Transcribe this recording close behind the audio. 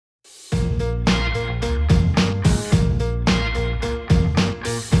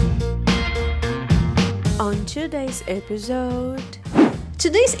today's episode.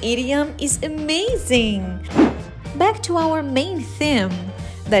 Today's idiom is amazing. Back to our main theme,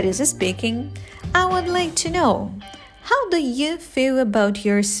 that is speaking. I would like to know, how do you feel about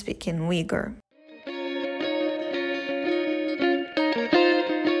your speaking, Uyghur?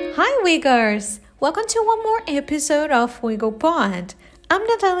 Hi Uyghurs! Welcome to one more episode of Uyghur Pod. I'm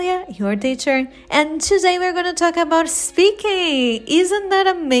Natalia, your teacher, and today we're going to talk about speaking. Isn't that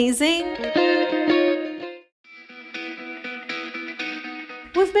amazing?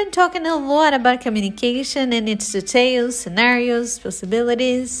 We've been talking a lot about communication and its details, scenarios,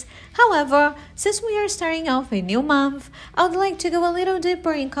 possibilities. However, since we are starting off a new month, I would like to go a little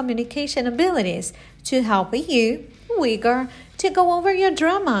deeper in communication abilities to help you, Uyghur, to go over your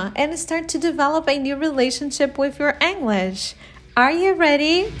drama and start to develop a new relationship with your English. Are you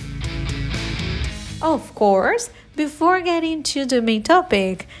ready? Of course, before getting to the main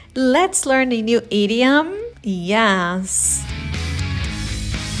topic, let's learn a new idiom. Yes.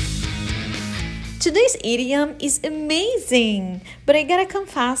 Today's idiom is amazing, but I gotta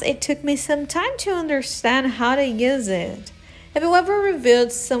confess it took me some time to understand how to use it. Have you ever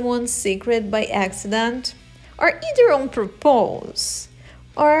revealed someone's secret by accident? Or either on purpose?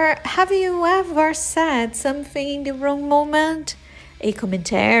 Or have you ever said something in the wrong moment? A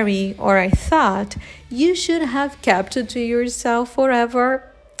commentary or a thought you should have kept it to yourself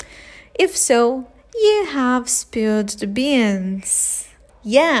forever? If so, you have spilled the beans.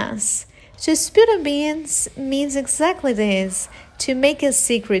 Yes, to spill the beans means exactly this, to make a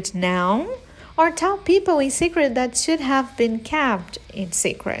secret known or tell people a secret that should have been kept in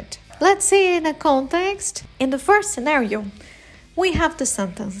secret. Let's see in a context. In the first scenario, we have the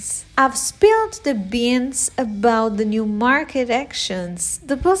sentence, I've spilled the beans about the new market actions.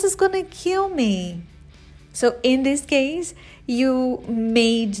 The boss is gonna kill me. So in this case, you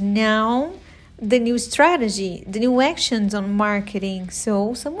made now the new strategy, the new actions on marketing.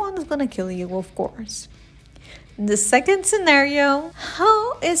 So someone is gonna kill you, of course. The second scenario,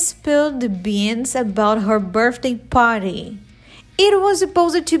 how is spilled the beans about her birthday party? It was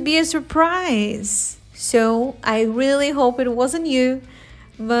supposed to be a surprise. So I really hope it wasn't you,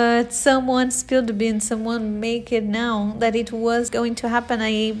 but someone spilled the beans, someone make it known that it was going to happen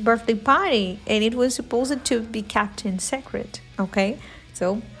a birthday party and it was supposed to be kept in secret, okay?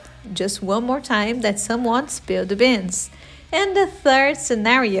 So just one more time that someone spilled the beans. And the third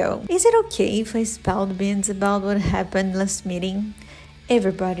scenario, is it okay if I spill the beans about what happened last meeting?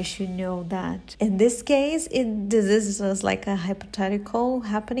 Everybody should know that. In this case, this is just like a hypothetical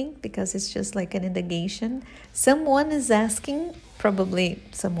happening because it's just like an indagation. Someone is asking, probably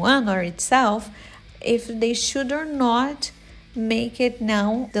someone or itself, if they should or not make it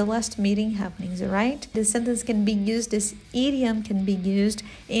now the last meeting happenings, right? This sentence can be used, this idiom can be used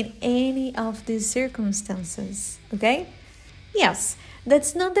in any of these circumstances, okay? Yes,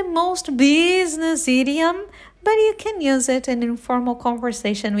 that's not the most business idiom, but you can use it in informal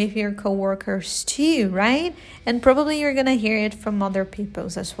conversation with your coworkers too, right? And probably you're gonna hear it from other people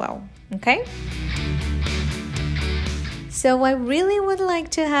as well, okay? So I really would like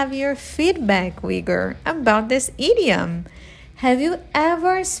to have your feedback, Uyghur, about this idiom. Have you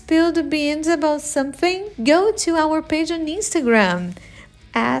ever spilled the beans about something? Go to our page on Instagram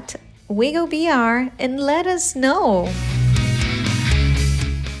at WiggleBR and let us know.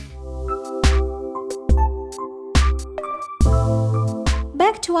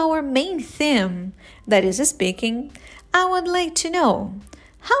 Back to our main theme, that is speaking, I would like to know,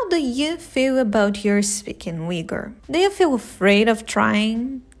 how do you feel about your speaking, Uyghur? Do you feel afraid of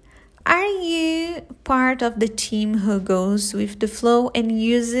trying? Are you part of the team who goes with the flow and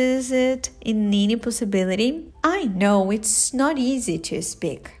uses it in any possibility? I know it's not easy to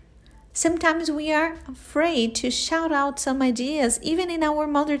speak. Sometimes we are afraid to shout out some ideas even in our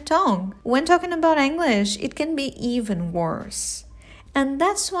mother tongue. When talking about English, it can be even worse. And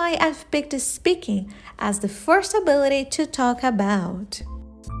that's why I've picked speaking as the first ability to talk about.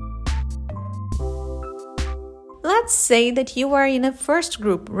 Let's say that you are in a first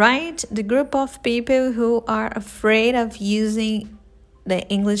group, right? The group of people who are afraid of using the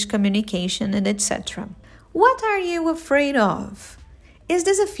English communication and etc. What are you afraid of? Is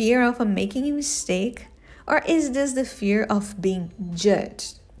this a fear of making a mistake? Or is this the fear of being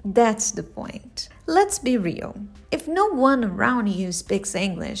judged? That's the point. Let's be real. If no one around you speaks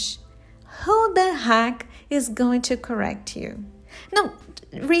English, who the heck is going to correct you? No,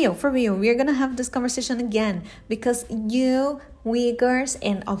 for real, we're going to have this conversation again because you, Uyghurs,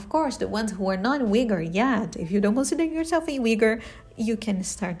 and of course the ones who are not Uyghur yet, if you don't consider yourself a Uyghur, you can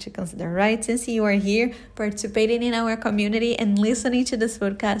start to consider, right? Since you are here participating in our community and listening to this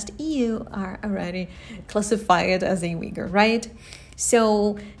podcast, you are already classified as a Uyghur, right?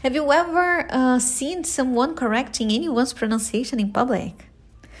 So, have you ever seen someone correcting anyone's pronunciation in public?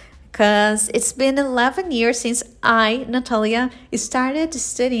 Because it's been 11 years since I, Natalia, started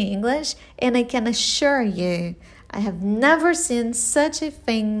studying English, and I can assure you, I have never seen such a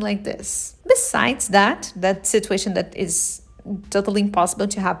thing like this. Besides that situation that is totally impossible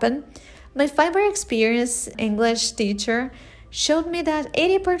to happen, my 5-year experience English teacher showed me that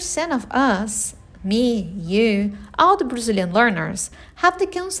 80% of us, me, you, all the Brazilian learners, have the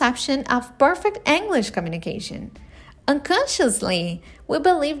conception of perfect English communication. Unconsciously, we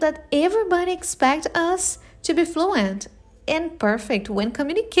believe that everybody expects us to be fluent and perfect when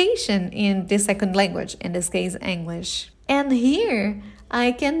communication in the second language, in this case English. And here,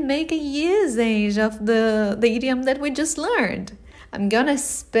 I can make a usage of the idiom that we just learned. I'm gonna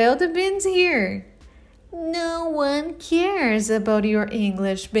spill the beans here. No one cares about your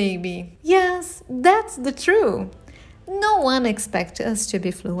English, baby. Yes, that's the truth. No one expects us to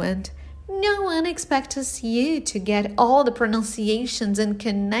be fluent. No one expects you to get all the pronunciations and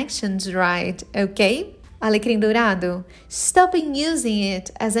connections right, okay? Alecrim dourado, stop using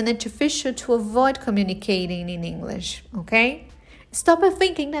it as an artificial to avoid communicating in English, okay? Stop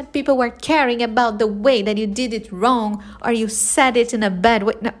thinking that people were caring about the way that you did it wrong or you said it in a bad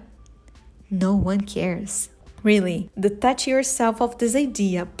way. No one cares. Really, detach yourself of this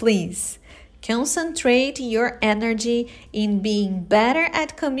idea, please. Concentrate your energy in being better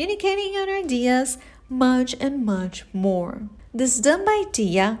at communicating your ideas much and much more. This dumb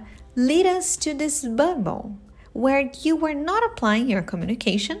idea led us to this bubble where you were not applying your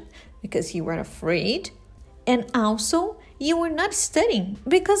communication because you were afraid, and also you were not studying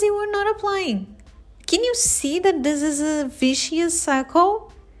because you were not applying. Can you see that this is a vicious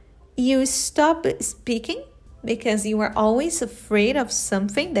cycle? You stop speaking because you are always afraid of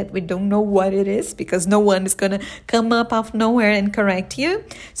something that we don't know what it is, because no one is going to come up out of nowhere and correct you.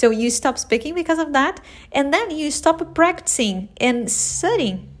 So you stop speaking because of that, and then you stop practicing and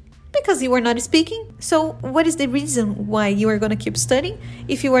studying because you were not speaking. So what is the reason why you are going to keep studying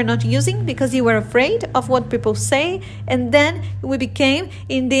if you are not using? Because you were afraid of what people say, and then we became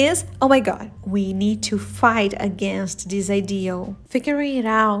in this, oh my God, we need to fight against this ideal. Figuring it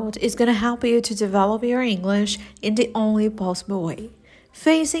out is going to help you to develop your English in the only possible way.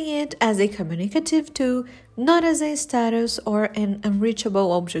 Facing it as a communicative tool, not as a status or an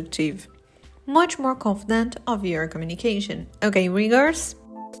unreachable objective. Much more confident of your communication. Okay, Uyghurs?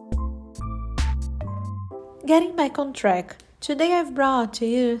 Getting back on track, today I've brought to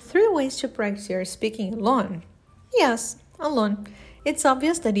you 3 ways to practice your speaking alone. Yes, alone. It's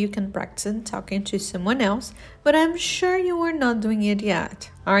obvious that you can practice talking to someone else, but I'm sure you are not doing it yet,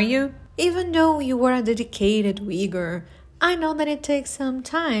 are you? Even though you are a dedicated Uyghur, I know that it takes some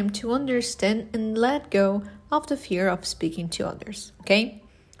time to understand and let go of the fear of speaking to others, okay?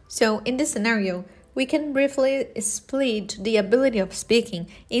 So in this scenario, we can briefly split the ability of speaking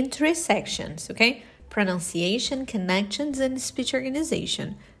in 3 sections, okay? Pronunciation, connections, and speech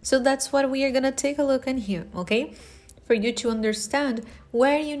organization. So that's what we are going to take a look at here, okay? For you to understand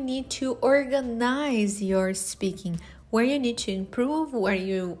where you need to organize your speaking, where you need to improve, where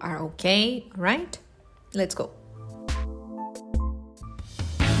you are okay, right? Let's go.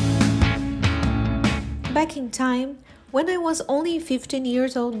 Back in time, when I was only a 15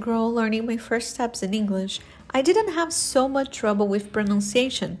 years old girl learning my first steps in English, I didn't have so much trouble with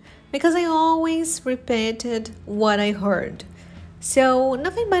pronunciation because I always repeated what I heard. So,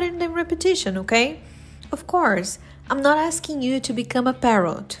 nothing better than repetition, okay? Of course, I'm not asking you to become a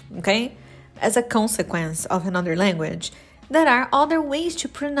parrot, okay? As a consequence of another language, there are other ways to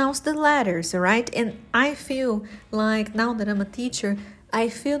pronounce the letters, right? And I feel like now that I'm a teacher, I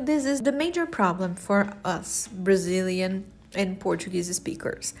feel this is the major problem for us Brazilian and Portuguese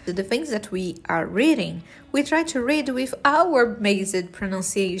speakers. The things that we are reading, we try to read with our basic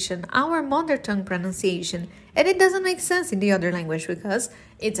pronunciation, our mother tongue pronunciation, and it doesn't make sense in the other language because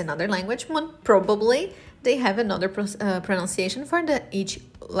it's another language, but probably they have another pronunciation for each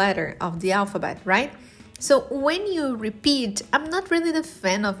letter of the alphabet, right? So when you repeat, I'm not really the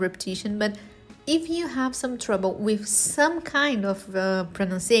fan of repetition, but if you have some trouble with some kind of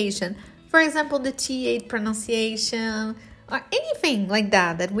pronunciation, for example, the T8 pronunciation, or anything like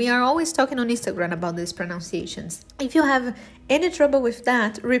that we are always talking on Instagram about these pronunciations. If you have any trouble with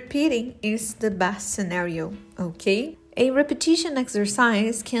that, repeating is the best scenario, okay? A repetition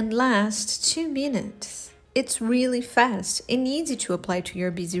exercise can last 2 minutes. It's really fast and easy to apply to your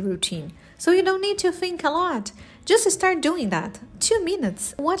busy routine, so you don't need to think a lot. Just start doing that. 2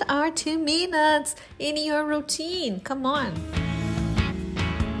 minutes. What are 2 minutes in your routine? Come on.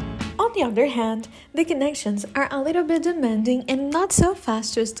 On the other hand, the connections are a little bit demanding and not so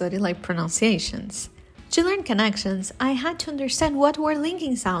fast to study like pronunciations. To learn connections, I had to understand what were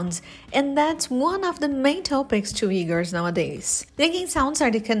linking sounds, and that's one of the main topics to Uyghurs nowadays. Linking sounds are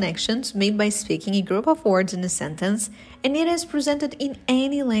the connections made by speaking a group of words in a sentence, and it is presented in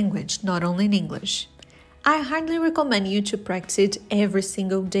any language, not only in English. I hardly recommend you to practice it every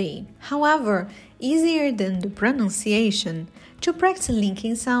single day. However, easier than the pronunciation, to practice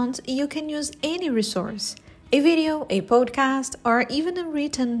linking sounds, you can use any resource. A video, a podcast, or even a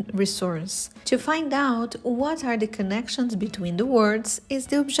written resource. To find out what are the connections between the words is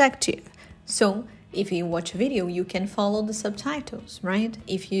the objective. So, if you watch a video, you can follow the subtitles, right?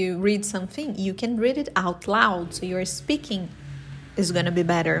 If you read something, you can read it out loud, so your speaking is going to be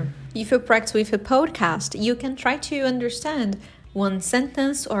better. If you practice with a podcast, you can try to understand one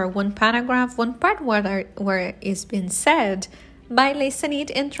sentence or one paragraph, one part where it's been said by listening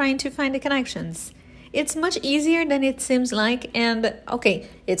it and trying to find the connections. It's much easier than it seems like, and okay,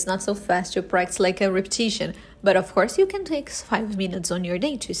 it's not so fast to practice like a repetition, but of course you can take 5 minutes on your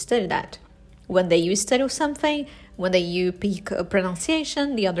day to study that. One day you study something, one day you pick a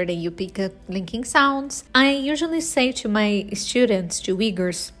pronunciation, the other day you pick a linking sounds. I usually say to my students, to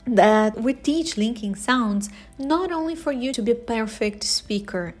Uyghurs, that we teach linking sounds not only for you to be a perfect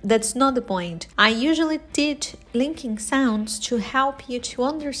speaker. That's not the point. I usually teach linking sounds to help you to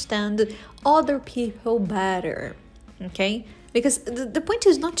understand other people better, okay? Because the point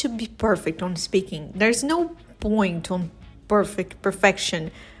is not to be perfect on speaking. There's no point on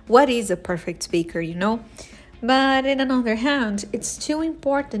perfection. What is a perfect speaker, you know? But on the other hand, it's too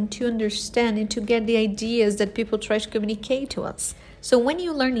important to understand and to get the ideas that people try to communicate to us. So when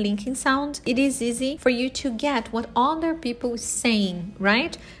you learn linking sounds, it is easy for you to get what other people are saying,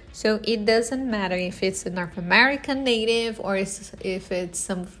 right? So it doesn't matter if it's a North American native or if it's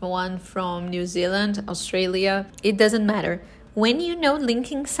someone from New Zealand, Australia. It doesn't matter. When you know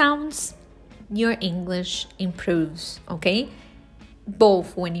linking sounds, your English improves, okay?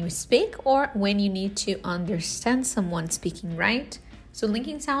 Both when you speak or when you need to understand someone speaking, right? So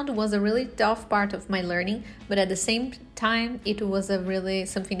linking sound was a really tough part of my learning, but at the same time, it was a really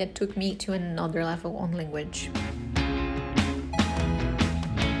something that took me to another level on language.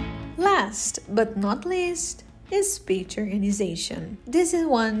 Last but not least is speech organization. This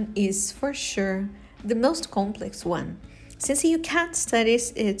one is for sure the most complex one, since you can't study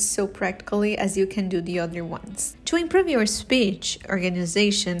it so practically as you can do the other ones. To improve your speech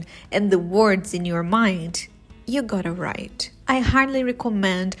organization and the words in your mind, you gotta write. I hardly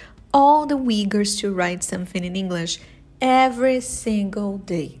recommend all the Uyghurs to write something in English every single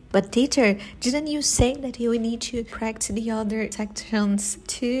day. But teacher, didn't you say that you need to practice the other sections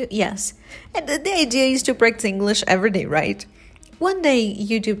too? Yes. And the idea is to practice English every day, right? One day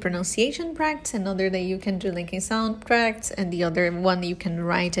you do pronunciation practice, another day you can do linking sound practice, and the other one you can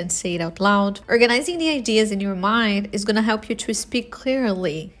write and say it out loud. Organizing the ideas in your mind is going to help you to speak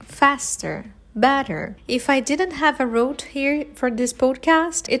clearly, faster, better. If I didn't have a road here for this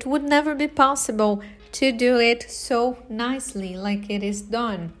podcast, it would never be possible to do it so nicely like it is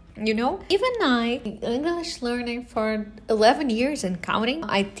done. You know, even I, English learning for 11 years and counting,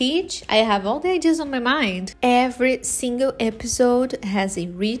 I teach, I have all the ideas on my mind. Every single episode has a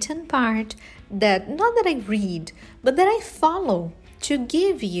written part that, not that I read, but that I follow to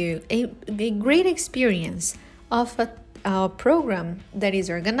give you a great experience of a program that is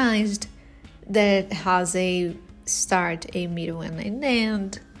organized, that has a start, a middle, and an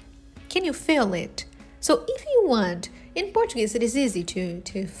end. Can you feel it? So if you want, in Portuguese it is easy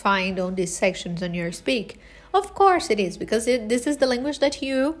to find all these sections on your speak. Of course it is, because this is the language that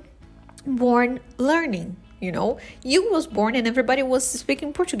you born learning, you know. You was born and everybody was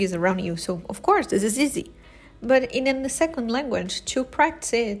speaking Portuguese around you, so of course this is easy. But in a second language, to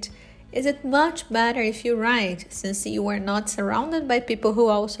practice it, is it much better if you write, since you are not surrounded by people who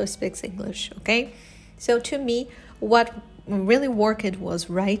also speak English, okay? So to me, what really worked was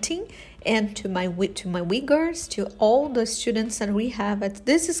writing, and to my Uyghurs, to all the students that we have at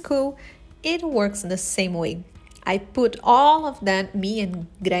this school, it works the same way. I put all of that, me and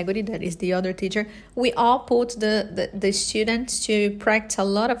Gregory, that is the other teacher, we all put the students to practice a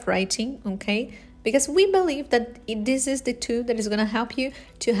lot of writing, okay? Because we believe that this is the tool that is going to help you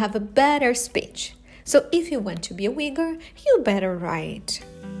to have a better speech. So if you want to be a Uyghur, you better write.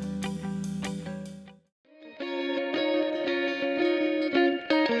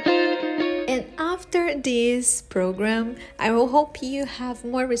 after this program, I will hope you have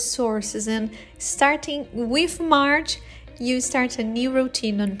more resources, and starting with March, you start a new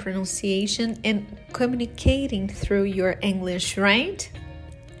routine on pronunciation and communicating through your English, right?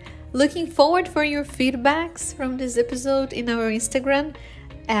 Looking forward for your feedbacks from this episode in our Instagram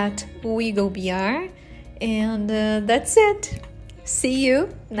at WeGoBR. And that's it. See you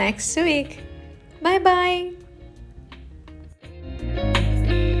next week. Bye bye.